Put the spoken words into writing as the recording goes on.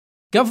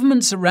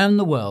Governments around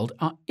the world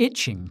are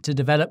itching to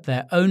develop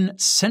their own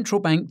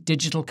central bank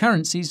digital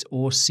currencies,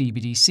 or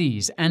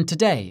CBDCs, and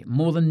today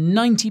more than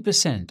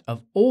 90%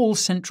 of all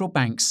central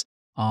banks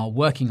are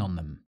working on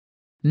them.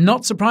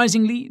 Not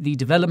surprisingly, the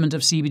development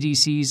of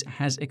CBDCs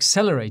has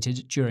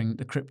accelerated during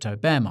the crypto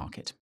bear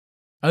market.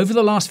 Over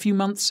the last few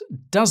months,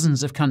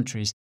 dozens of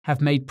countries have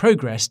made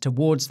progress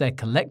towards their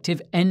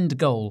collective end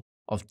goal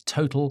of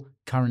total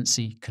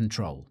currency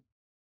control.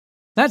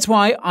 That's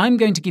why I'm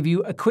going to give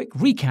you a quick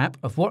recap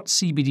of what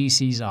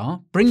CBDCs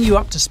are, bring you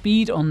up to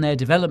speed on their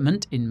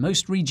development in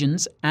most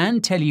regions,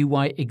 and tell you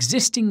why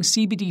existing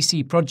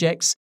CBDC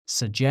projects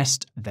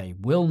suggest they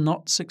will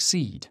not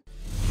succeed.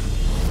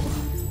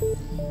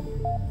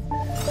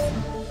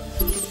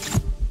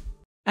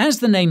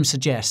 As the name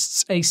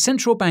suggests, a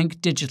central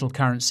bank digital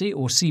currency,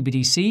 or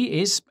CBDC,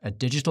 is a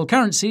digital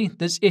currency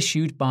that's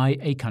issued by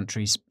a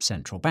country's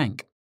central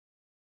bank.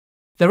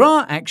 There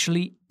are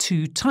actually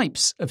two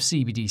types of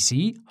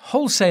CBDC: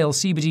 wholesale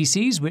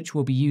CBDCs, which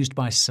will be used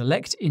by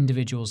select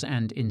individuals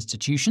and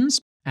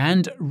institutions,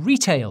 and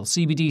retail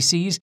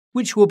CBDCs,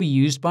 which will be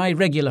used by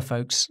regular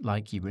folks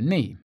like you and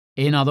me.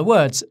 In other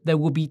words, there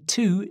will be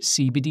two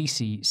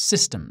CBDC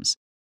systems,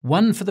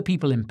 one for the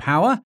people in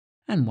power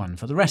and one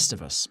for the rest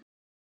of us.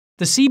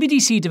 The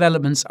CBDC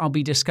developments I'll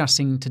be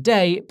discussing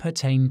today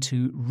pertain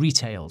to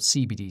retail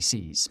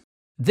CBDCs.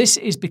 This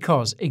is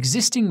because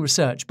existing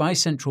research by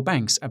central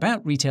banks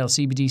about retail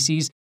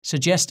CBDCs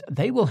suggest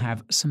they will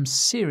have some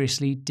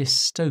seriously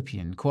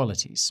dystopian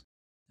qualities.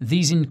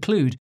 These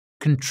include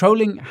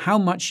controlling how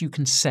much you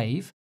can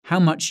save, how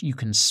much you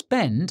can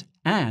spend,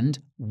 and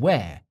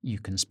where you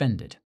can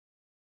spend it.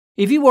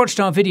 If you watched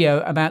our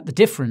video about the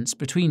difference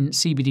between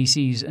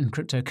CBDCs and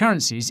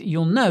cryptocurrencies,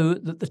 you'll know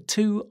that the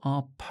two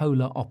are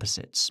polar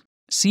opposites.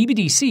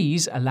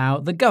 CBDCs allow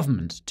the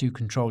government to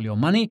control your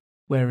money,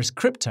 whereas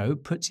crypto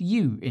puts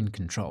you in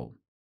control.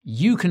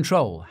 You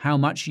control how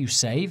much you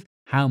save,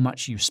 how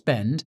much you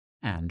spend,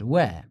 and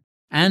where.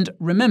 And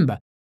remember,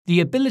 the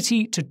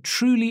ability to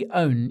truly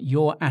own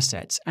your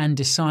assets and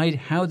decide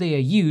how they are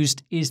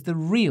used is the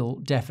real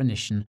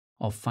definition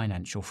of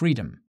financial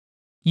freedom.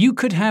 You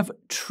could have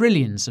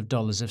trillions of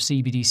dollars of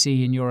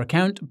CBDC in your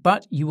account,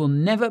 but you will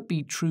never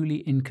be truly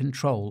in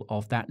control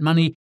of that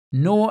money,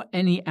 nor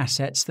any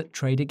assets that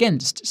trade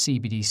against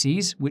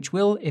CBDCs, which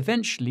will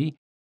eventually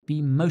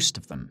be most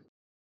of them.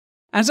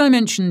 As I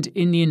mentioned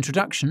in the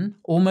introduction,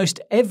 almost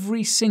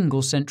every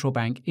single central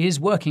bank is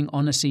working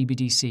on a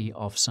CBDC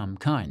of some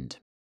kind.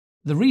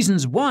 The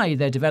reasons why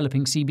they're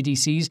developing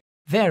CBDCs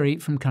vary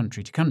from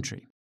country to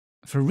country.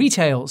 For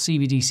retail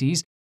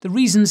CBDCs, the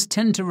reasons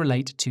tend to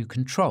relate to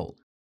control.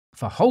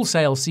 For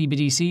wholesale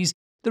CBDCs,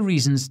 the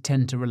reasons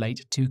tend to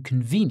relate to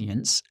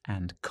convenience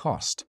and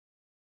cost.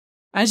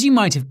 As you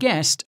might have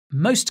guessed,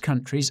 most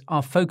countries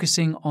are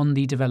focusing on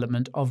the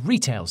development of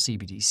retail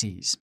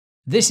CBDCs.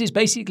 This is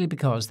basically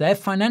because their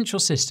financial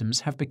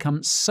systems have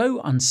become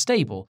so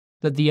unstable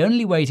that the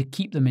only way to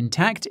keep them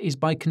intact is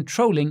by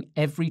controlling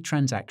every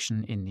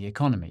transaction in the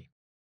economy.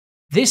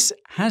 This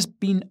has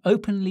been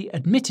openly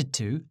admitted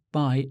to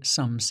by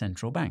some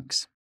central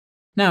banks.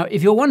 Now,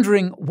 if you're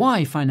wondering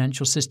why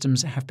financial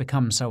systems have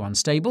become so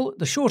unstable,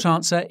 the short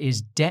answer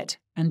is debt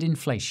and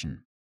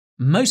inflation.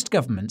 Most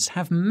governments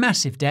have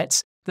massive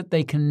debts that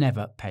they can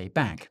never pay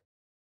back.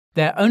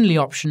 Their only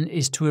option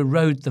is to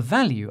erode the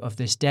value of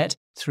this debt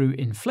through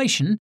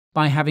inflation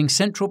by having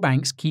central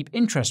banks keep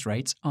interest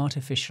rates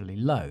artificially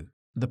low.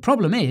 The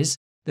problem is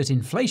that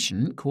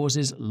inflation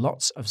causes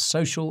lots of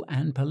social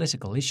and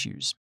political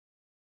issues.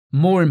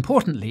 More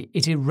importantly,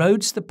 it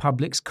erodes the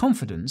public's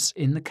confidence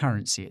in the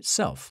currency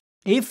itself.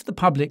 If the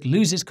public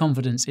loses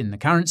confidence in the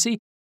currency,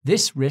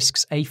 this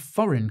risks a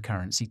foreign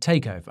currency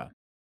takeover.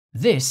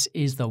 This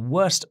is the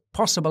worst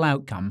possible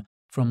outcome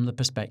from the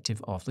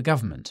perspective of the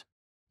government.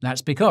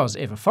 That's because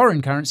if a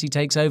foreign currency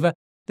takes over,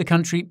 the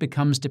country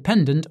becomes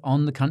dependent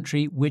on the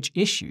country which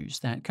issues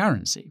that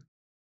currency.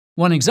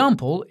 One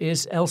example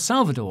is El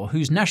Salvador,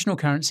 whose national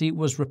currency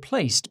was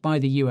replaced by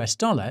the US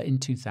dollar in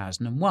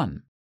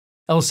 2001.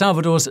 El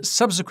Salvador's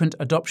subsequent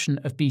adoption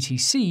of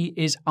BTC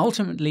is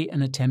ultimately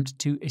an attempt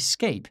to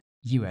escape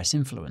US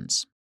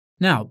influence.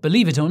 Now,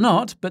 believe it or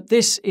not, but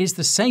this is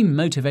the same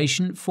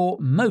motivation for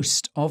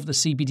most of the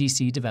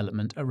CBDC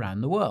development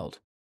around the world.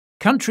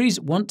 Countries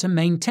want to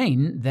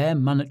maintain their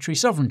monetary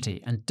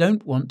sovereignty and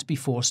don't want to be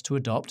forced to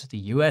adopt the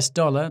US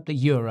dollar, the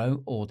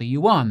euro, or the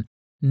yuan,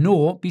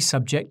 nor be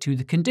subject to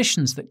the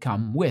conditions that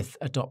come with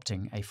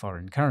adopting a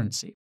foreign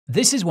currency.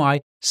 This is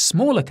why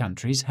smaller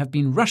countries have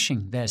been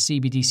rushing their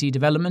CBDC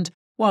development,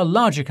 while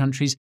larger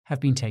countries have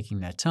been taking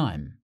their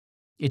time.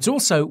 It's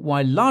also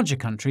why larger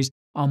countries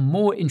are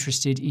more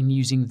interested in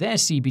using their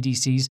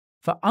CBDCs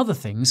for other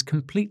things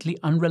completely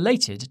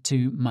unrelated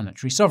to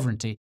monetary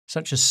sovereignty,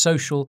 such as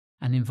social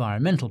and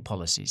environmental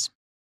policies.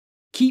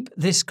 Keep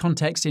this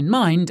context in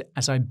mind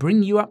as I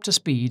bring you up to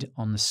speed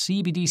on the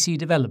CBDC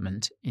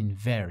development in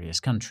various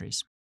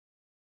countries.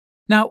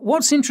 Now,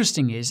 what's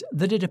interesting is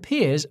that it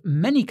appears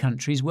many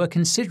countries were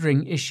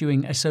considering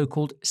issuing a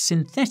so-called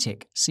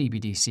synthetic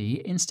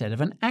CBDC instead of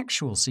an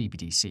actual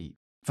CBDC.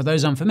 For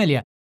those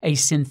unfamiliar, a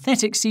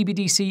synthetic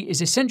CBDC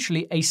is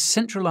essentially a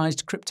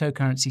centralized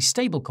cryptocurrency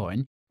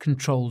stablecoin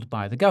controlled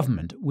by the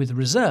government, with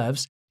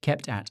reserves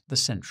kept at the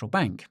central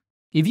bank.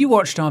 If you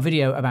watched our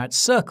video about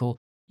Circle,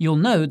 you'll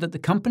know that the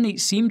company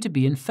seemed to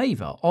be in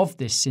favor of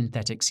this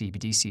synthetic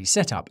CBDC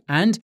setup,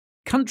 and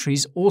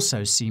countries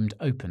also seemed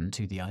open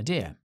to the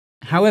idea.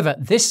 However,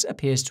 this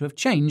appears to have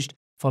changed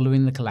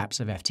following the collapse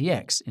of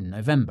FTX in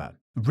November.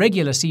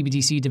 Regular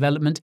CBDC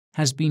development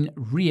has been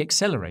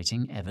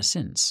re-accelerating ever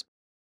since.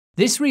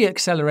 This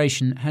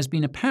re-acceleration has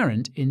been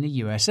apparent in the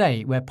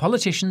USA, where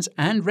politicians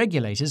and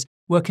regulators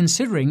were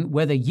considering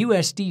whether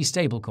USD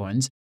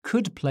stablecoins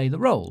could play the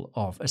role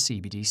of a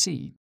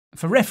CBDC.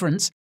 For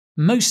reference,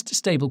 most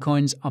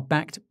stablecoins are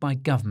backed by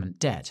government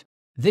debt.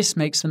 This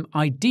makes them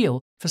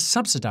ideal for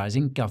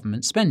subsidizing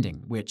government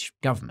spending, which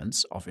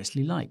governments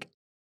obviously like.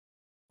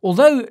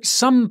 Although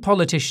some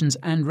politicians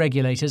and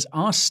regulators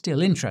are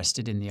still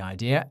interested in the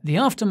idea, the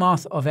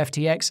aftermath of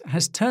FTX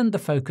has turned the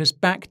focus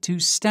back to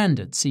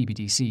standard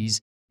CBDCs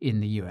in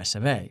the US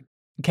of A.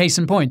 Case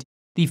in point,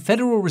 the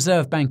Federal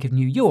Reserve Bank of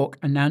New York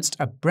announced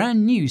a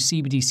brand new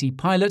CBDC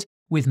pilot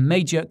with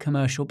major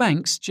commercial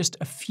banks just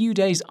a few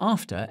days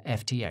after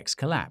FTX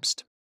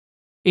collapsed.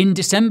 In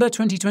December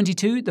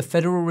 2022, the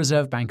Federal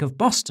Reserve Bank of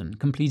Boston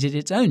completed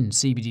its own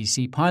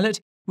CBDC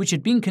pilot, which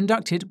had been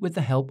conducted with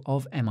the help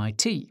of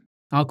MIT.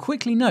 I'll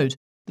quickly note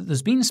that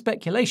there's been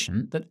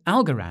speculation that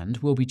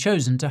Algorand will be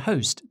chosen to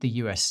host the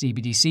US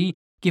CBDC,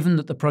 given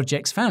that the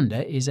project's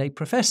founder is a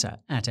professor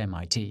at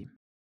MIT.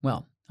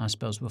 Well, I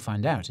suppose we'll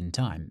find out in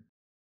time.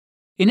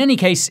 In any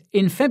case,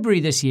 in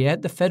February this year,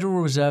 the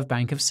Federal Reserve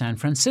Bank of San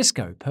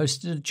Francisco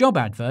posted a job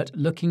advert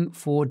looking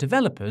for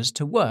developers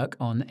to work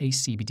on a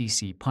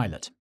CBDC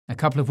pilot. A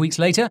couple of weeks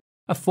later,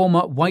 a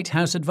former White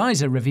House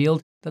advisor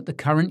revealed that the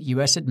current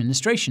US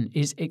administration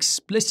is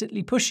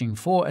explicitly pushing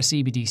for a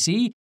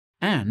CBDC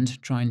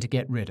and trying to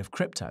get rid of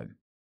crypto.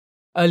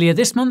 Earlier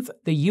this month,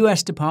 the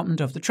US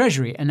Department of the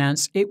Treasury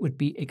announced it would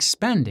be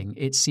expanding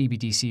its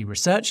CBDC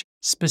research,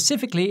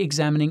 specifically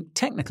examining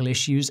technical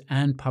issues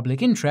and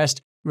public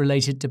interest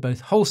related to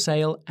both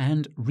wholesale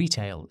and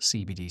retail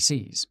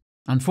CBDCs.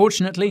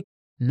 Unfortunately,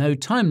 no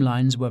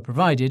timelines were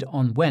provided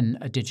on when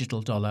a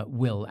digital dollar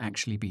will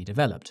actually be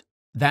developed.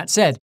 That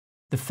said,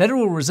 the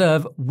Federal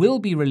Reserve will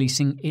be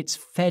releasing its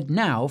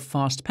FedNow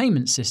fast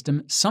payment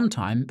system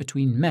sometime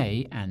between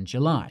May and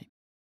July.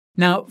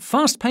 Now,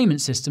 fast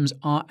payment systems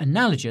are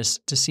analogous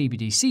to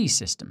CBDC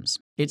systems.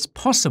 It's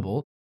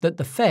possible that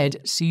the Fed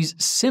sees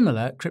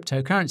similar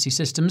cryptocurrency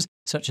systems,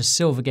 such as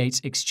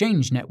Silvergate's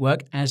exchange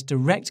network, as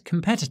direct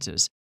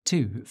competitors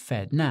to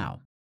FedNow.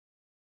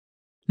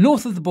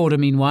 North of the border,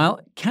 meanwhile,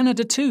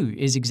 Canada too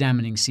is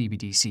examining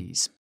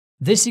CBDCs.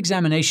 This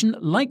examination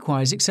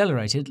likewise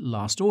accelerated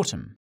last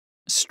autumn.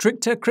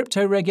 Stricter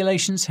crypto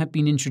regulations have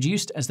been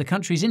introduced as the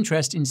country's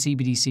interest in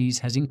CBDCs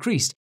has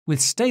increased, with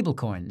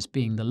stablecoins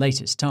being the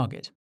latest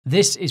target.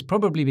 This is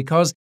probably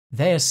because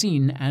they are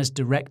seen as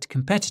direct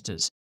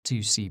competitors to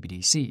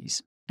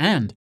CBDCs.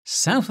 And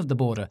south of the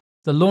border,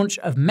 the launch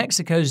of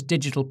Mexico's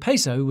digital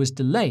peso was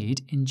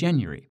delayed in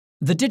January.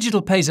 The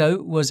digital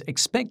peso was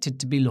expected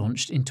to be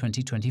launched in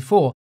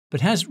 2024,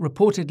 but has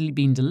reportedly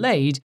been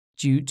delayed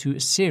due to a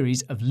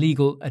series of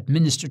legal,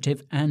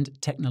 administrative, and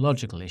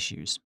technological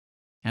issues.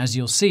 As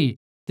you'll see,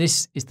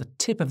 this is the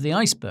tip of the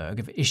iceberg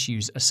of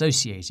issues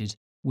associated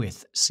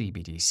with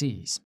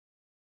CBDCs.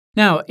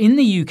 Now, in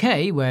the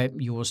UK, where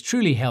yours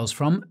truly hails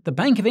from, the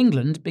Bank of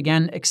England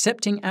began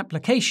accepting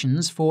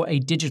applications for a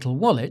digital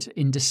wallet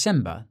in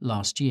December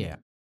last year.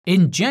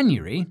 In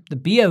January, the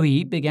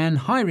BOE began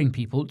hiring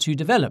people to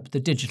develop the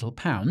digital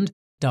pound,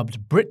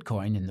 dubbed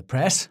Britcoin in the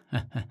press,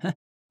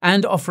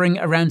 and offering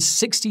around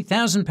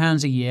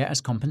 £60,000 a year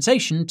as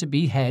compensation to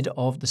be head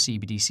of the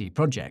CBDC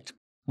project.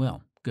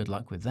 Well, good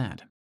luck with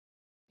that.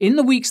 In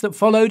the weeks that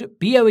followed,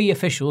 BOE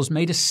officials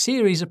made a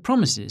series of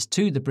promises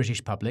to the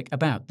British public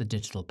about the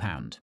digital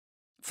pound.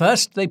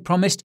 First, they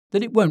promised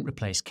that it won't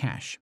replace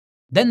cash.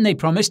 Then they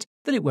promised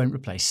that it won't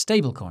replace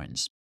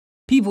stablecoins.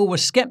 People were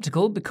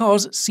sceptical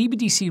because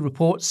CBDC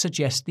reports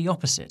suggest the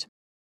opposite.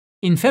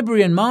 In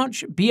February and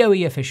March,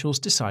 BOE officials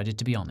decided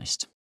to be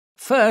honest.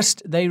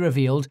 First, they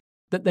revealed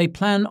that they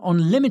plan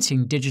on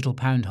limiting digital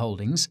pound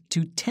holdings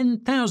to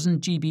 10,000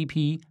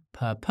 GBP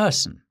per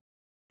person.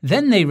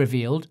 Then they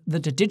revealed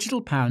that a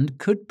digital pound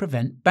could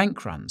prevent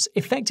bank runs,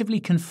 effectively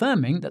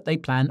confirming that they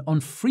plan on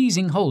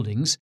freezing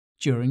holdings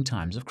during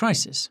times of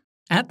crisis.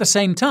 At the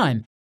same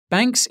time,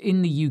 banks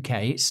in the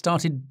UK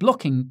started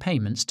blocking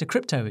payments to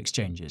crypto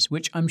exchanges,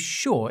 which I'm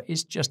sure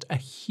is just a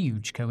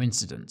huge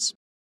coincidence.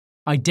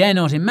 I dare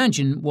not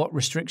imagine what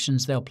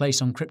restrictions they'll place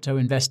on crypto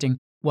investing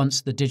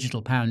once the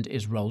digital pound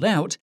is rolled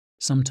out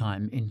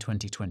sometime in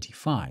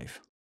 2025.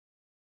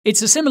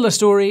 It's a similar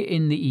story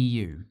in the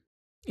EU.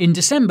 In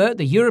December,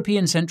 the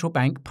European Central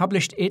Bank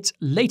published its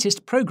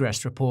latest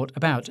progress report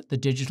about the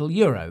digital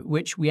euro,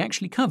 which we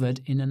actually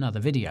covered in another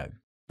video.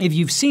 If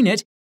you've seen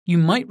it, you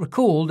might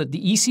recall that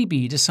the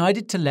ECB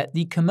decided to let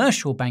the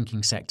commercial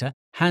banking sector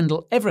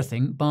handle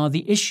everything bar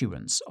the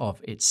issuance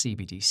of its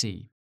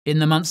CBDC. In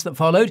the months that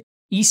followed,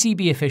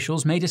 ECB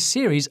officials made a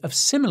series of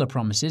similar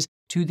promises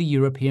to the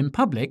European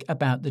public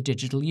about the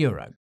digital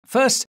euro.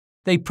 First,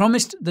 they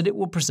promised that it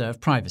will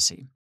preserve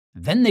privacy.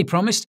 Then they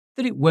promised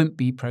that it won't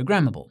be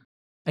programmable.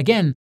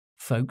 Again,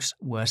 folks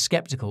were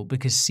skeptical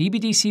because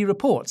CBDC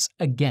reports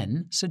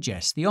again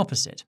suggest the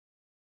opposite.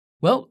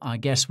 Well, I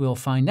guess we'll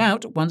find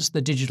out once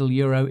the digital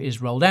euro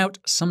is rolled out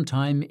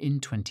sometime in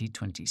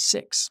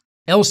 2026.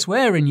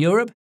 Elsewhere in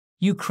Europe,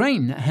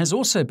 Ukraine has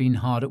also been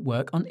hard at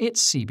work on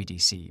its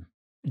CBDC.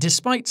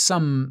 Despite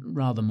some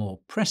rather more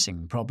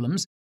pressing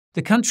problems,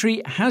 the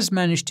country has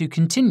managed to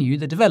continue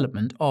the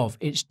development of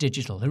its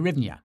digital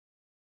hryvnia.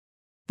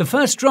 The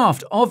first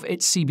draft of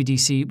its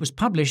CBDC was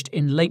published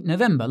in late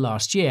November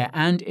last year,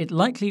 and it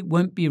likely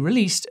won't be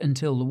released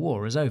until the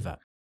war is over.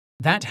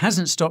 That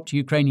hasn't stopped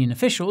Ukrainian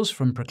officials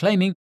from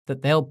proclaiming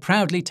that they'll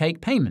proudly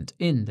take payment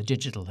in the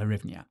digital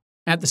hryvnia.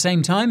 At the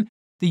same time,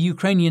 the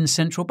Ukrainian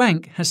central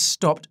bank has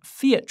stopped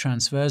fiat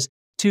transfers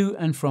to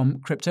and from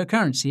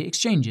cryptocurrency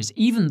exchanges,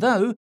 even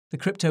though the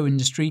crypto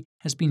industry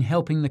has been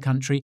helping the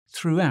country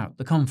throughout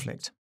the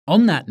conflict.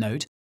 On that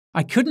note,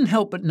 I couldn't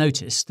help but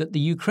notice that the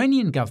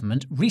Ukrainian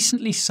government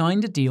recently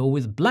signed a deal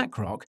with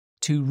BlackRock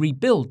to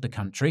rebuild the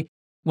country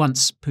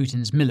once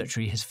Putin's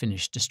military has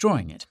finished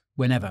destroying it,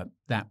 whenever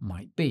that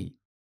might be.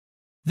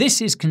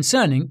 This is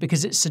concerning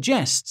because it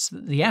suggests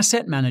that the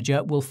asset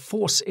manager will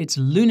force its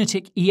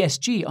lunatic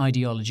ESG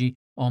ideology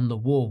on the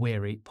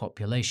war-weary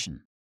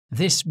population.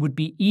 This would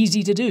be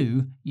easy to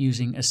do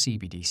using a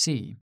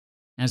CBDC.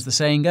 As the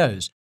saying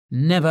goes,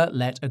 never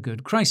let a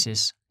good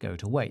crisis go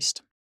to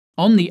waste.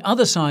 On the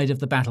other side of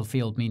the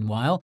battlefield,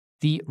 meanwhile,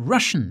 the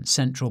Russian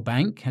central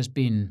bank has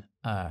been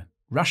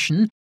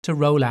Russian to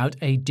roll out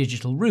a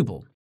digital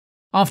ruble.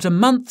 After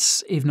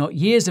months, if not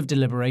years of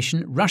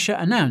deliberation, Russia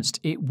announced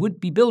it would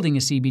be building a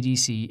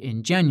CBDC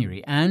in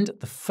January, and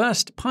the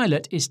first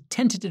pilot is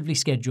tentatively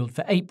scheduled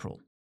for April.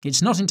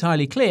 It's not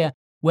entirely clear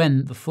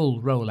when the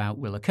full rollout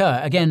will occur.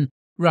 Again,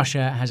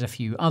 Russia has a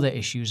few other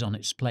issues on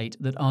its plate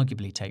that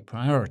arguably take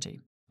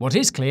priority. What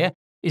is clear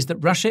is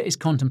that Russia is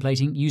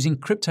contemplating using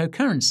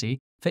cryptocurrency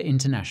for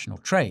international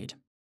trade.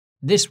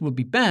 This will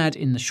be bad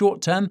in the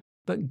short term,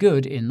 but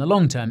good in the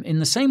long term, in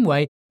the same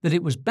way that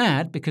it was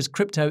bad because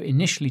crypto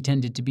initially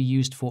tended to be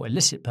used for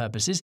illicit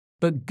purposes,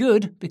 but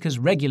good because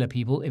regular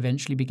people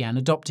eventually began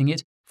adopting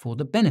it for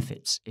the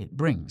benefits it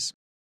brings.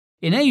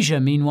 In Asia,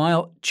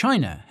 meanwhile,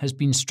 China has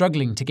been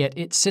struggling to get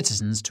its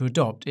citizens to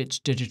adopt its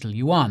digital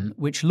yuan,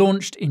 which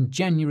launched in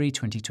January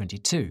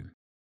 2022.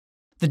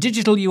 The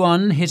digital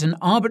yuan hit an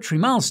arbitrary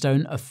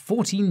milestone of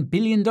 $14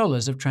 billion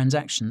of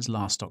transactions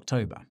last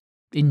October.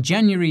 In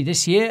January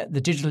this year,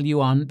 the digital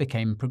yuan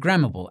became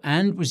programmable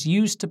and was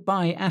used to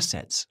buy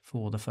assets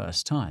for the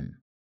first time.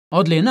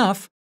 Oddly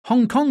enough,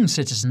 Hong Kong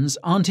citizens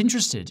aren't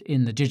interested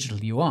in the digital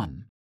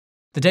yuan.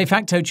 The de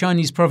facto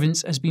Chinese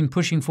province has been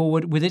pushing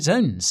forward with its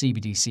own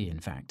CBDC, in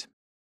fact.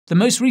 The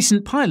most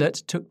recent pilot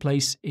took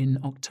place in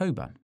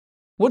October.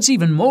 What's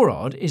even more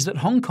odd is that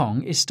Hong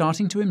Kong is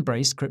starting to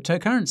embrace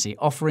cryptocurrency,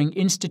 offering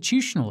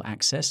institutional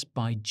access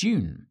by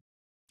June.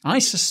 I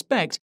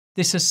suspect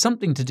this has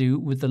something to do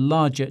with the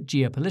larger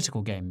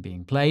geopolitical game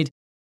being played,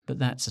 but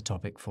that's a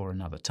topic for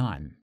another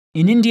time.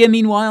 In India,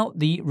 meanwhile,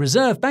 the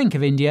Reserve Bank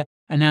of India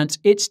announced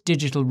its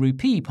digital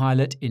rupee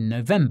pilot in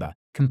November,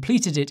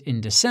 completed it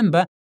in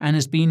December, and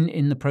has been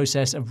in the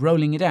process of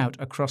rolling it out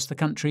across the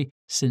country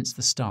since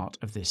the start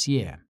of this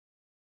year.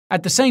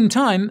 At the same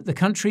time, the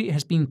country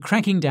has been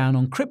cracking down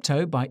on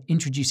crypto by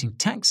introducing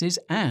taxes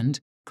and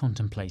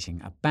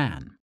contemplating a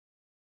ban.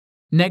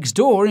 Next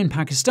door in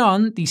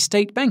Pakistan, the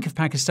State Bank of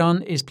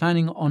Pakistan is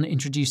planning on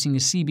introducing a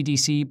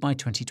CBDC by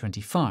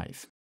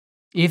 2025.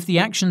 If the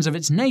actions of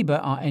its neighbour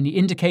are any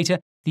indicator,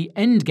 the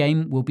end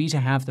game will be to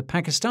have the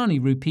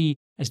Pakistani rupee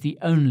as the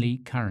only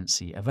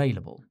currency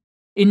available.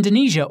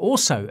 Indonesia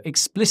also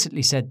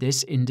explicitly said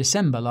this in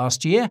December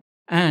last year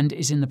and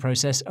is in the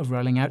process of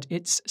rolling out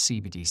its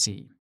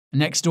CBDC.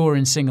 Next door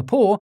in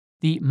Singapore,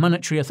 the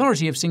Monetary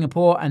Authority of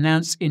Singapore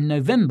announced in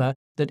November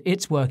that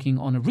it's working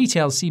on a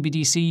retail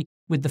CBDC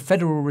with the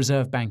Federal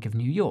Reserve Bank of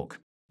New York.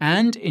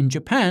 And in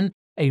Japan,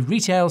 a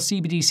retail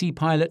CBDC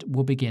pilot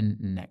will begin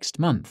next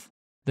month.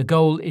 The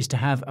goal is to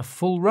have a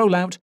full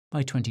rollout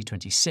by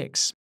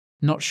 2026.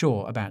 Not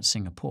sure about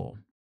Singapore.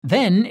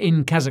 Then,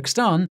 in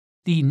Kazakhstan,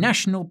 the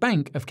National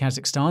Bank of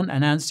Kazakhstan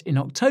announced in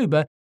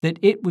October that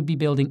it would be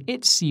building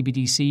its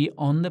CBDC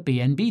on the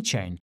BNB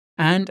chain,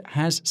 and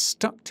has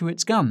stuck to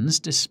its guns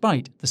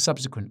despite the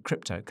subsequent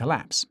crypto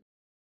collapse.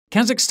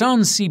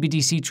 Kazakhstan's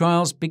CBDC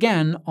trials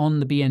began on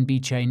the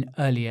BNB chain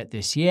earlier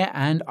this year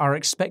and are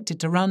expected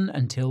to run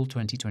until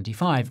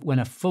 2025, when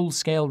a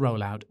full-scale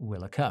rollout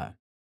will occur.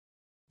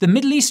 The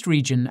Middle East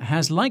region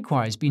has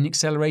likewise been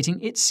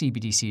accelerating its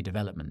CBDC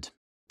development.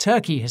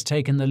 Turkey has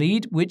taken the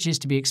lead, which is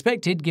to be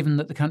expected given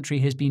that the country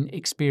has been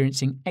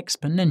experiencing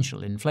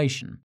exponential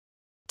inflation.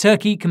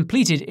 Turkey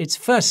completed its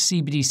first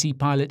CBDC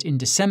pilot in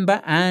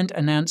December and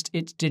announced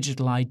its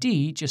digital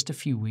ID just a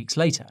few weeks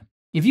later.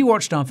 If you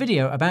watched our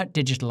video about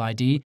digital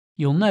ID,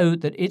 you'll know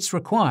that it's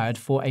required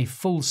for a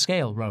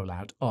full-scale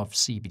rollout of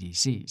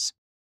CBDCs.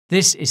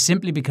 This is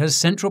simply because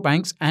central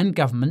banks and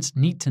governments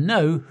need to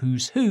know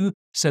who's who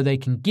so they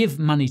can give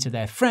money to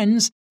their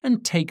friends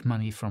and take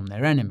money from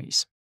their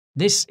enemies.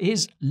 This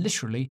is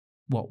literally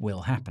what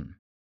will happen.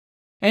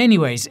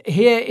 Anyways,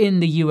 here in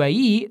the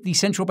UAE, the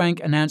central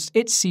bank announced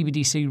its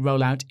CBDC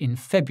rollout in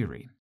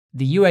February.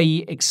 The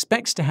UAE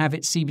expects to have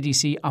its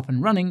CBDC up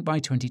and running by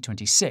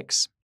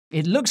 2026.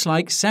 It looks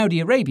like Saudi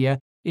Arabia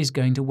is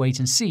going to wait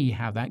and see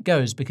how that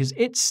goes because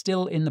it's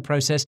still in the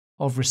process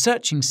of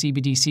researching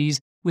CBDCs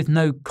with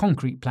no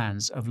concrete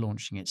plans of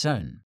launching its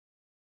own.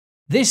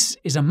 This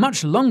is a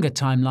much longer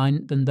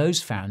timeline than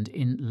those found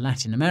in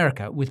Latin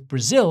America, with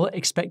Brazil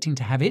expecting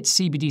to have its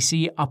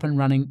CBDC up and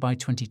running by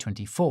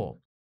 2024.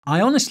 I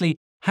honestly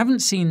haven't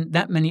seen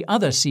that many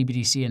other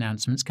CBDC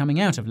announcements coming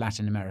out of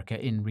Latin America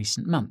in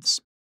recent months.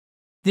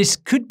 This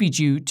could be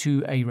due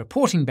to a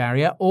reporting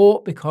barrier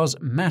or because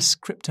mass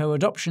crypto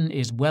adoption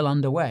is well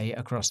underway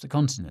across the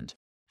continent.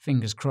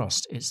 Fingers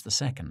crossed it's the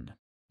second.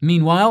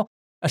 Meanwhile,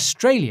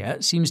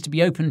 Australia seems to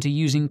be open to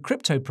using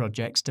crypto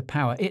projects to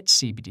power its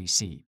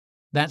CBDC.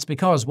 That's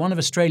because one of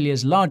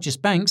Australia's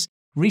largest banks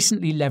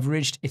recently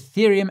leveraged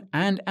Ethereum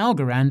and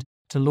Algorand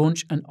to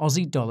launch an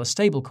Aussie dollar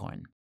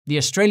stablecoin. The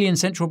Australian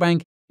Central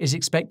Bank is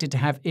expected to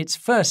have its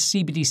first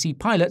CBDC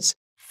pilots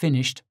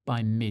finished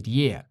by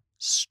mid-year.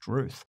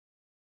 Struth.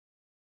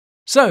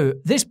 So,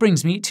 this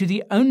brings me to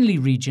the only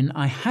region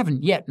I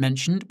haven't yet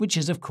mentioned, which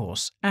is, of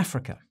course,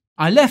 Africa.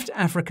 I left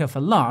Africa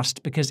for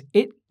last because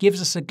it gives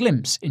us a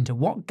glimpse into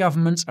what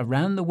governments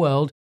around the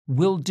world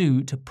will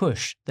do to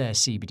push their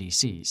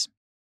CBDCs.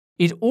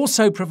 It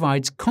also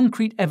provides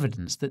concrete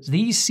evidence that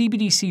these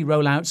CBDC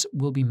rollouts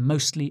will be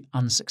mostly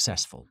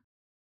unsuccessful.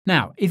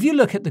 Now, if you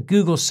look at the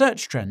Google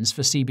search trends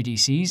for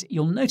CBDCs,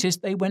 you'll notice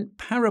they went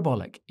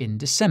parabolic in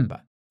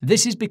December.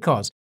 This is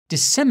because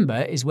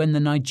December is when the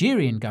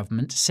Nigerian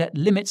government set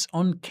limits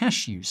on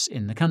cash use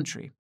in the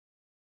country.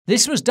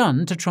 This was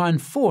done to try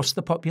and force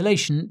the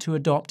population to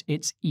adopt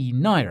its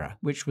e-Naira,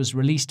 which was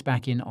released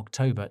back in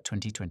October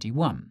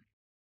 2021.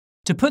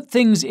 To put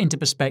things into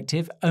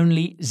perspective,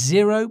 only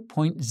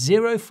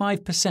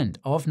 0.05%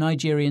 of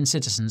Nigerian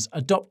citizens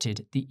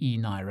adopted the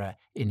e-Naira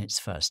in its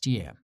first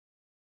year.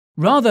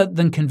 Rather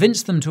than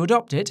convince them to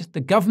adopt it, the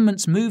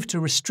government's move to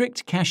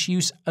restrict cash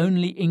use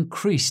only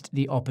increased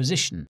the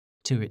opposition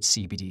to its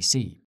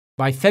CBDC.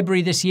 By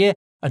February this year,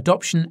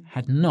 adoption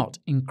had not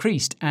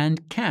increased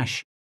and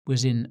cash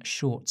was in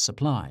short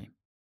supply.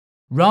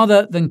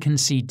 Rather than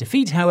concede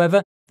defeat,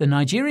 however, the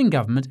Nigerian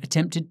government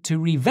attempted to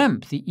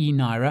revamp the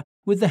e-Naira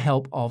with the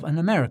help of an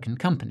American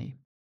company.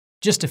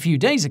 Just a few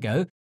days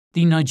ago,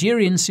 the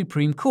Nigerian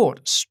Supreme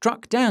Court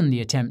struck down the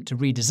attempt to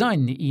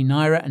redesign the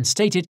e-Naira and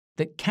stated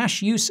that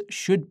cash use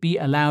should be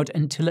allowed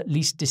until at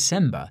least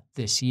December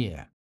this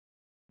year.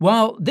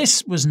 While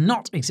this was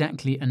not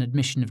exactly an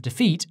admission of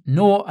defeat,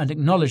 nor an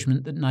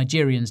acknowledgement that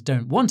Nigerians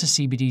don't want a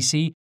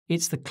CBDC,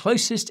 it's the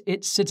closest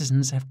its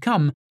citizens have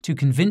come to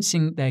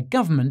convincing their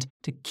government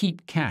to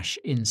keep cash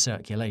in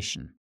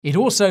circulation. It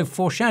also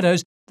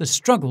foreshadows the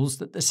struggles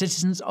that the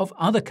citizens of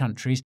other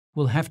countries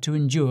will have to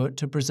endure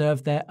to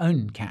preserve their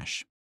own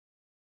cash.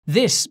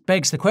 This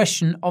begs the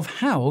question of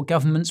how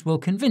governments will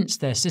convince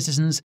their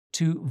citizens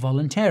to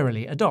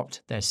voluntarily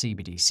adopt their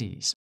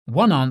CBDCs.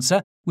 One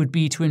answer would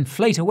be to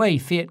inflate away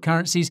fiat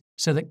currencies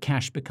so that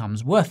cash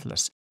becomes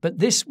worthless, but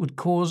this would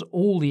cause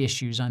all the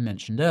issues I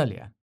mentioned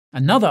earlier.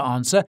 Another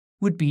answer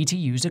would be to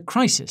use a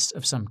crisis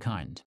of some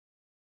kind.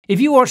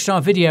 If you watched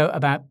our video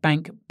about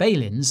bank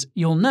bail-ins,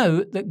 you'll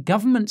know that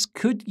governments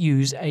could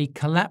use a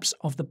collapse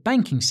of the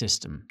banking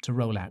system to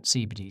roll out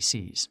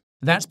CBDCs.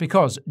 That's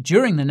because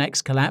during the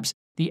next collapse,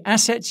 the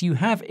assets you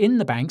have in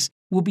the banks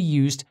will be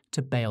used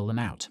to bail them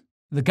out.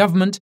 The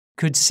government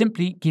could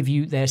simply give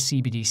you their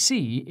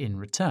CBDC in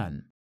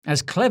return.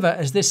 As clever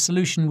as this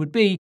solution would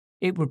be,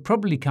 it would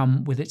probably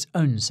come with its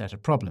own set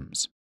of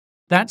problems.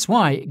 That's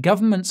why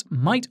governments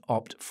might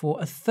opt for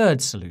a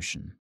third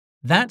solution.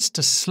 That's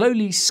to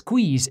slowly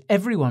squeeze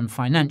everyone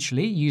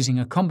financially using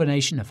a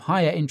combination of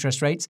higher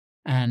interest rates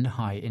and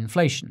high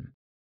inflation.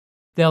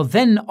 They'll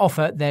then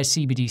offer their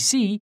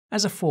CBDC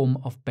as a form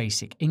of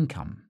basic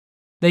income.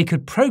 They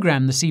could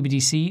program the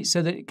CBDC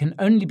so that it can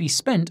only be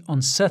spent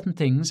on certain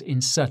things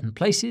in certain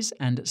places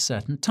and at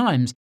certain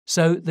times,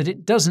 so that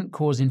it doesn't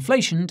cause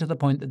inflation to the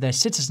point that their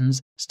citizens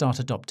start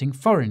adopting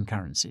foreign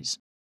currencies.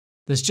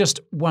 There's just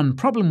one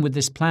problem with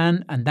this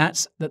plan, and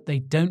that's that they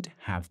don't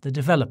have the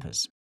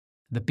developers.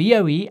 The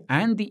BOE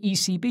and the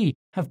ECB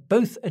have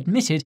both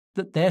admitted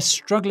that they're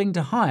struggling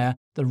to hire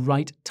the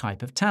right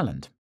type of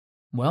talent.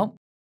 Well,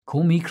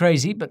 call me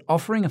crazy, but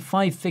offering a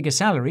 5-figure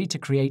salary to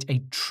create a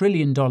 $1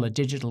 trillion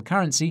digital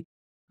currency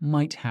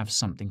might have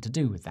something to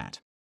do with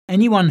that.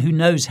 Anyone who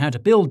knows how to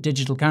build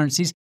digital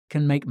currencies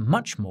can make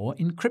much more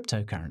in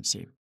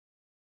cryptocurrency.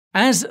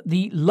 As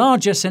the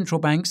larger central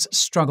banks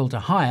struggle to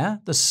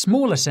hire, the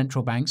smaller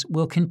central banks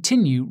will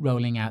continue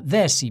rolling out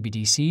their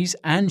CBDCs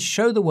and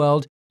show the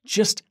world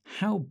just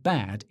how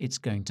bad it's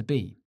going to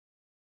be.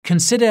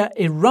 Consider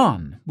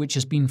Iran, which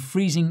has been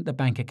freezing the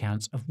bank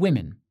accounts of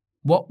women.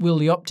 What will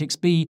the optics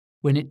be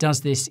when it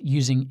does this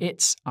using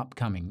its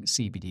upcoming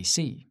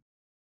CBDC?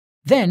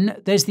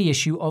 Then there's the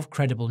issue of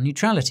credible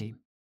neutrality.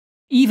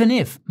 Even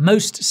if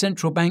most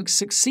central banks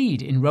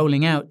succeed in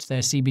rolling out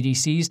their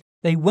CBDCs,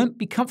 they won't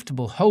be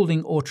comfortable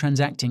holding or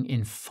transacting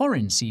in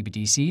foreign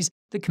CBDCs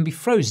that can be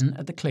frozen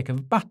at the click of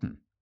a button.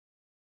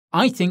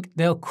 I think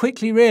they'll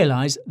quickly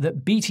realise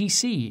that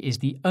BTC is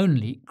the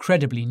only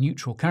credibly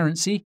neutral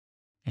currency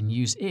and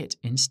use it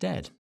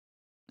instead.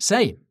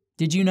 Say,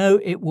 did you know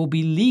it will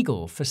be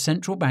legal for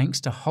central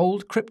banks to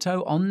hold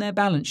crypto on their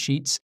balance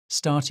sheets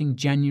starting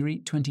January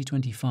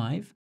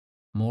 2025?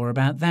 More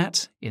about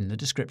that in the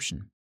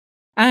description.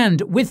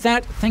 And with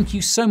that, thank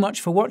you so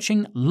much for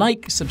watching.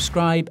 Like,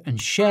 subscribe,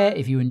 and share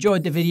if you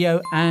enjoyed the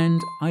video,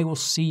 and I will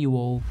see you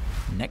all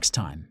next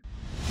time.